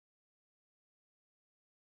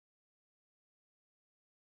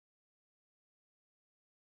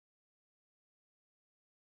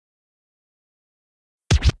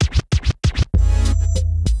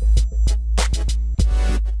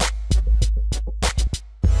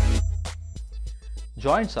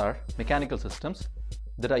Joints are mechanical systems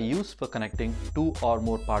that are used for connecting two or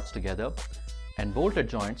more parts together, and bolted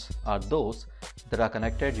joints are those that are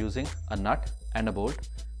connected using a nut and a bolt,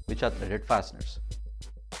 which are threaded fasteners.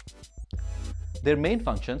 Their main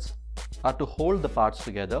functions are to hold the parts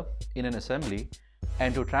together in an assembly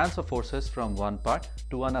and to transfer forces from one part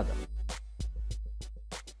to another.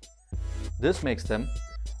 This makes them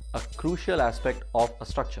a crucial aspect of a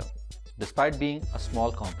structure, despite being a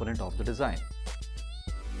small component of the design.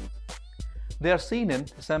 They are seen in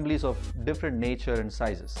assemblies of different nature and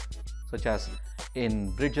sizes, such as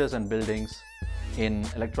in bridges and buildings, in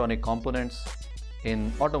electronic components,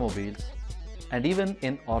 in automobiles, and even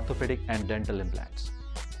in orthopedic and dental implants.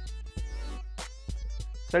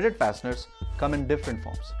 Threaded fasteners come in different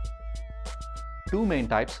forms. Two main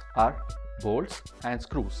types are bolts and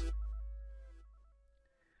screws.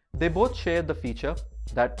 They both share the feature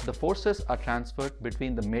that the forces are transferred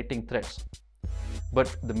between the mating threads,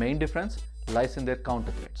 but the main difference lies in their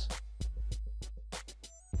counter threads.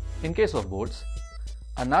 In case of bolts,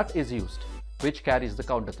 a nut is used which carries the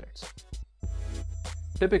counter threads.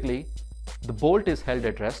 Typically, the bolt is held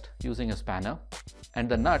at rest using a spanner and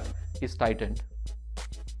the nut is tightened.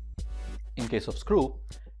 In case of screw,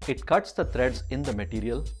 it cuts the threads in the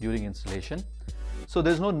material during installation, so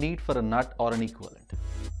there is no need for a nut or an equivalent.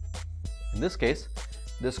 In this case,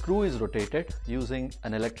 the screw is rotated using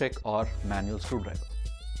an electric or manual screwdriver.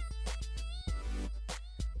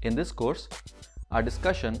 In this course, our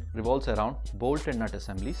discussion revolves around bolt and nut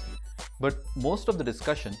assemblies, but most of the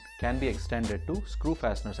discussion can be extended to screw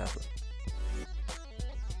fasteners as well.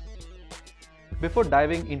 Before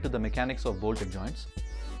diving into the mechanics of bolted joints,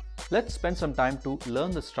 let's spend some time to learn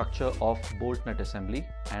the structure of bolt nut assembly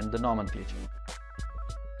and the nomenclature.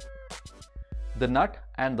 The nut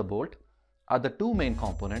and the bolt are the two main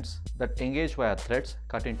components that engage via threads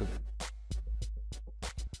cut into them.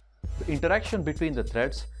 The interaction between the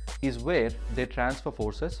threads is where they transfer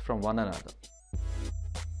forces from one another.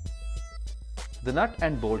 The nut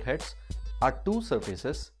and bolt heads are two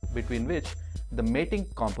surfaces between which the mating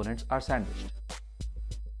components are sandwiched.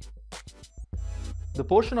 The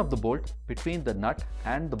portion of the bolt between the nut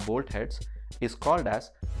and the bolt heads is called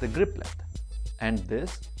as the grip length, and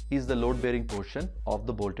this is the load-bearing portion of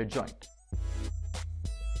the bolted joint.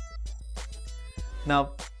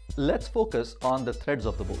 Now, let's focus on the threads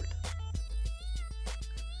of the bolt.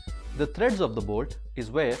 The threads of the bolt is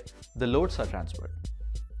where the loads are transferred,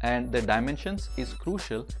 and their dimensions is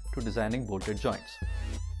crucial to designing bolted joints.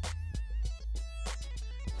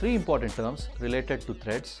 Three important terms related to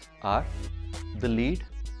threads are the lead,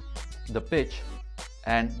 the pitch,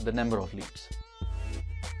 and the number of leads.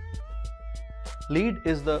 Lead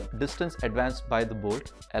is the distance advanced by the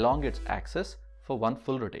bolt along its axis for one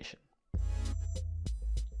full rotation.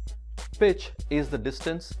 Pitch is the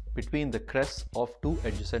distance between the crests of two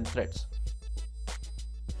adjacent threads.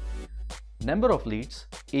 Number of leads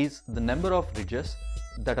is the number of ridges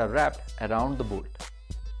that are wrapped around the bolt.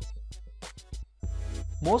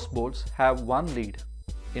 Most bolts have one lead,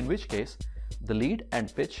 in which case the lead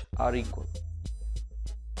and pitch are equal.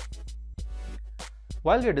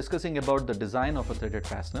 While we are discussing about the design of a threaded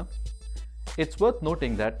fastener, it's worth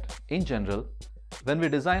noting that, in general, when we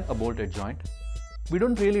design a bolted joint, we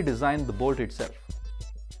don't really design the bolt itself.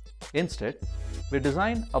 Instead, we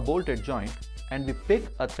design a bolted joint and we pick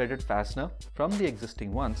a threaded fastener from the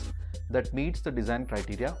existing ones that meets the design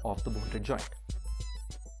criteria of the bolted joint.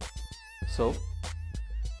 So,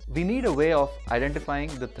 we need a way of identifying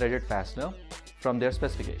the threaded fastener from their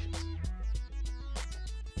specifications.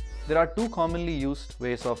 There are two commonly used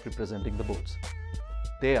ways of representing the bolts.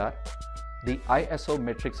 They are the ISO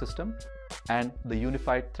metric system and the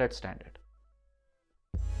Unified Thread Standard.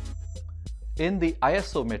 In the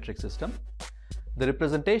ISO metric system, the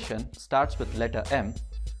representation starts with letter M,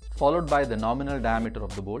 followed by the nominal diameter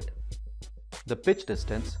of the bolt, the pitch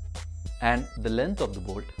distance, and the length of the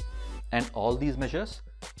bolt, and all these measures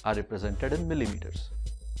are represented in millimeters.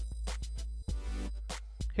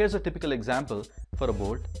 Here's a typical example for a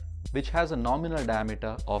bolt which has a nominal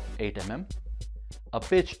diameter of 8 mm, a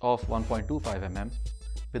pitch of 1.25 mm,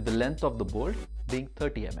 with the length of the bolt being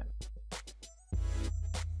 30 mm.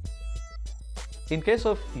 In case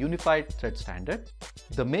of Unified Thread Standard,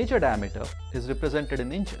 the major diameter is represented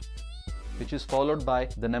in inches, which is followed by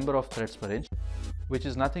the number of threads per inch, which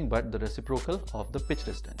is nothing but the reciprocal of the pitch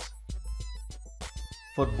distance.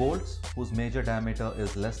 For bolts whose major diameter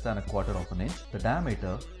is less than a quarter of an inch, the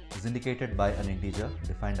diameter is indicated by an integer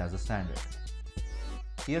defined as a standard.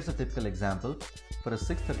 Here's a typical example for a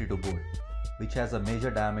 632 bolt, which has a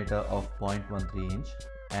major diameter of 0.13 inch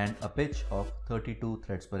and a pitch of 32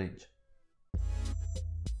 threads per inch.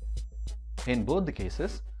 In both the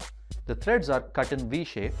cases, the threads are cut in V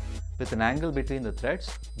shape with an angle between the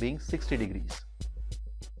threads being 60 degrees.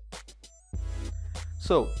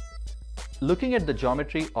 So, looking at the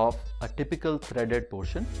geometry of a typical threaded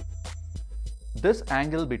portion, this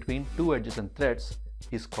angle between two adjacent threads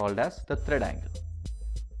is called as the thread angle.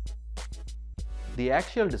 The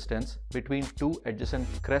axial distance between two adjacent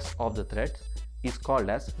crests of the threads is called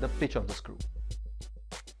as the pitch of the screw.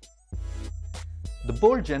 The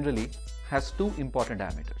bolt generally has two important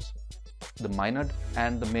diameters, the minor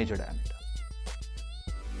and the major diameter.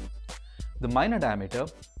 The minor diameter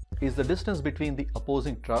is the distance between the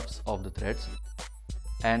opposing troughs of the threads,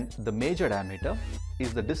 and the major diameter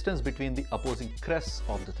is the distance between the opposing crests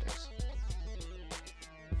of the threads.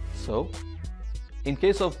 So, in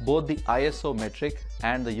case of both the ISO metric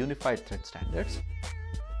and the unified thread standards,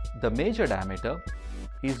 the major diameter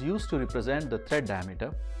is used to represent the thread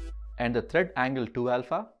diameter, and the thread angle 2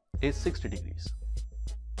 alpha is 60 degrees.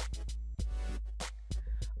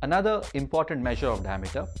 Another important measure of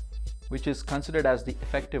diameter, which is considered as the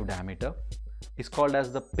effective diameter, is called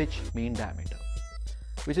as the pitch mean diameter,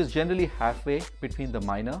 which is generally halfway between the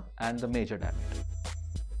minor and the major diameter.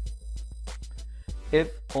 If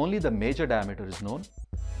only the major diameter is known,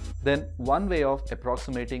 then one way of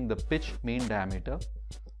approximating the pitch mean diameter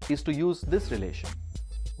is to use this relation,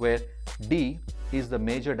 where D is the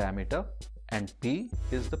major diameter and P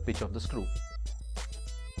is the pitch of the screw.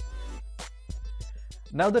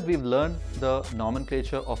 Now that we've learned the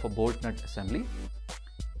nomenclature of a bolt nut assembly,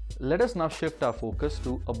 let us now shift our focus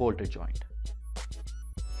to a bolted joint.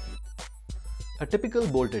 A typical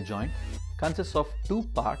bolted joint consists of two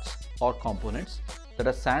parts or components that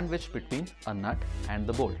are sandwiched between a nut and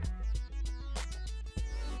the bolt.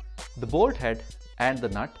 The bolt head and the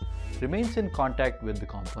nut remains in contact with the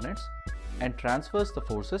components and transfers the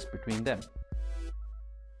forces between them.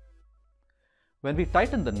 When we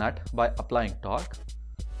tighten the nut by applying torque,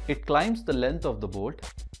 it climbs the length of the bolt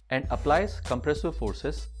and applies compressive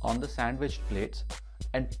forces on the sandwiched plates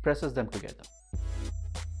and presses them together.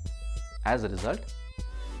 As a result,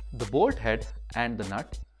 the bolt head and the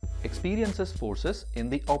nut experiences forces in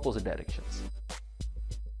the opposite directions.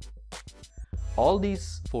 All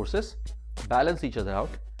these forces balance each other out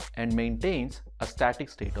and maintains a static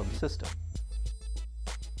state of the system.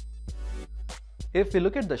 If we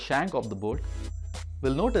look at the shank of the bolt,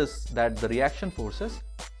 we'll notice that the reaction forces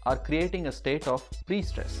are creating a state of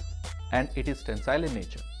pre-stress, and it is tensile in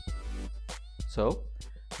nature. So,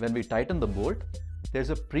 when we tighten the bolt, there's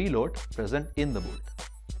a preload present in the bolt.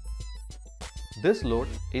 This load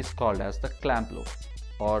is called as the clamp load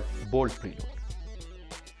or bolt preload.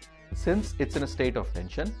 Since it's in a state of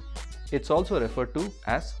tension, it's also referred to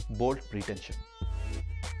as bolt pretension.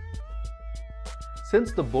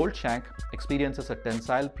 Since the bolt shank experiences a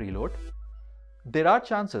tensile preload, there are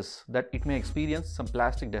chances that it may experience some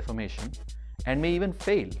plastic deformation and may even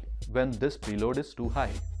fail when this preload is too high.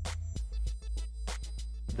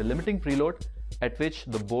 The limiting preload at which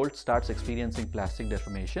the bolt starts experiencing plastic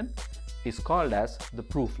deformation is called as the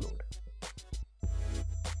proof load.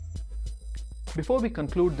 Before we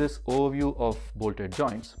conclude this overview of bolted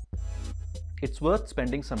joints, it's worth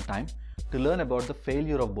spending some time to learn about the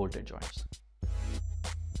failure of bolted joints.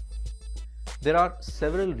 There are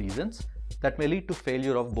several reasons that may lead to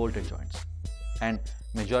failure of bolted joints, and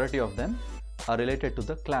majority of them are related to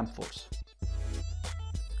the clamp force.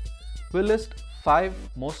 We'll list 5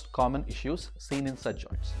 most common issues seen in such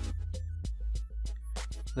joints.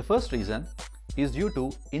 The first reason is due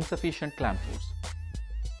to insufficient clamp force.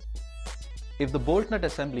 If the bolt nut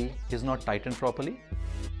assembly is not tightened properly,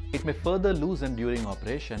 it may further loosen during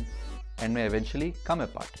operation and may eventually come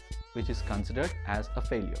apart, which is considered as a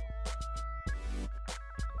failure.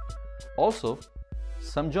 Also,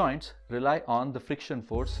 some joints rely on the friction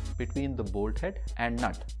force between the bolt head and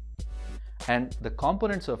nut, and the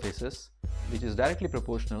component surfaces, which is directly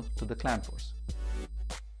proportional to the clamp force.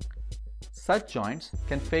 Such joints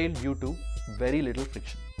can fail due to very little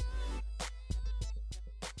friction.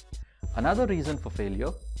 Another reason for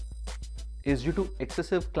failure is due to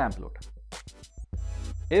excessive clamp load.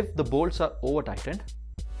 If the bolts are over-tightened,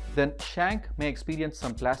 then shank may experience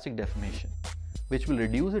some plastic deformation, which will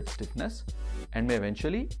reduce its stiffness and may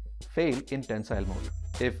eventually fail in tensile mode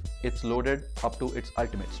if it's loaded up to its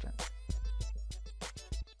ultimate strength.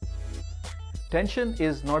 Tension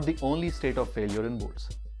is not the only state of failure in bolts.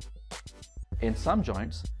 In some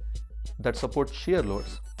joints that support shear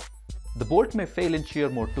loads, the bolt may fail in shear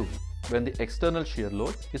mode too when the external shear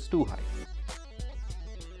load is too high.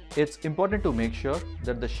 It's important to make sure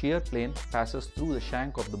that the shear plane passes through the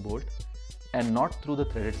shank of the bolt and not through the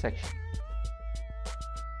threaded section.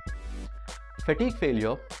 Fatigue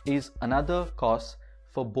failure is another cause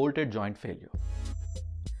for bolted joint failure.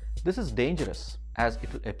 This is dangerous as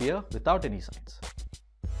it will appear without any signs.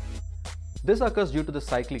 This occurs due to the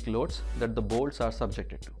cyclic loads that the bolts are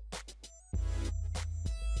subjected to.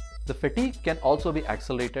 The fatigue can also be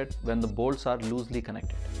accelerated when the bolts are loosely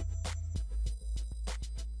connected.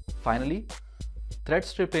 Finally, thread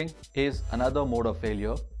stripping is another mode of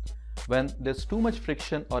failure. When there's too much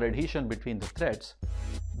friction or adhesion between the threads,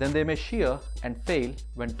 then they may shear and fail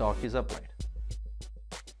when torque is applied.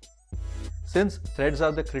 Since threads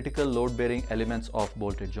are the critical load-bearing elements of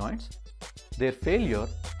bolted joints, their failure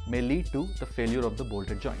may lead to the failure of the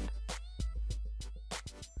bolted joint.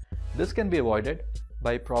 This can be avoided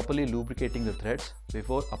by properly lubricating the threads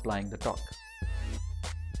before applying the torque.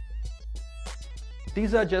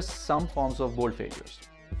 These are just some forms of bolt failures,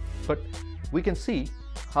 but we can see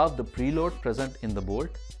how the preload present in the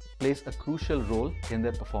bolt plays a crucial role in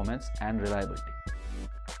their performance and reliability.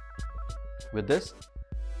 With this,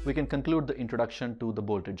 we can conclude the introduction to the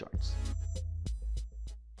bolted joints.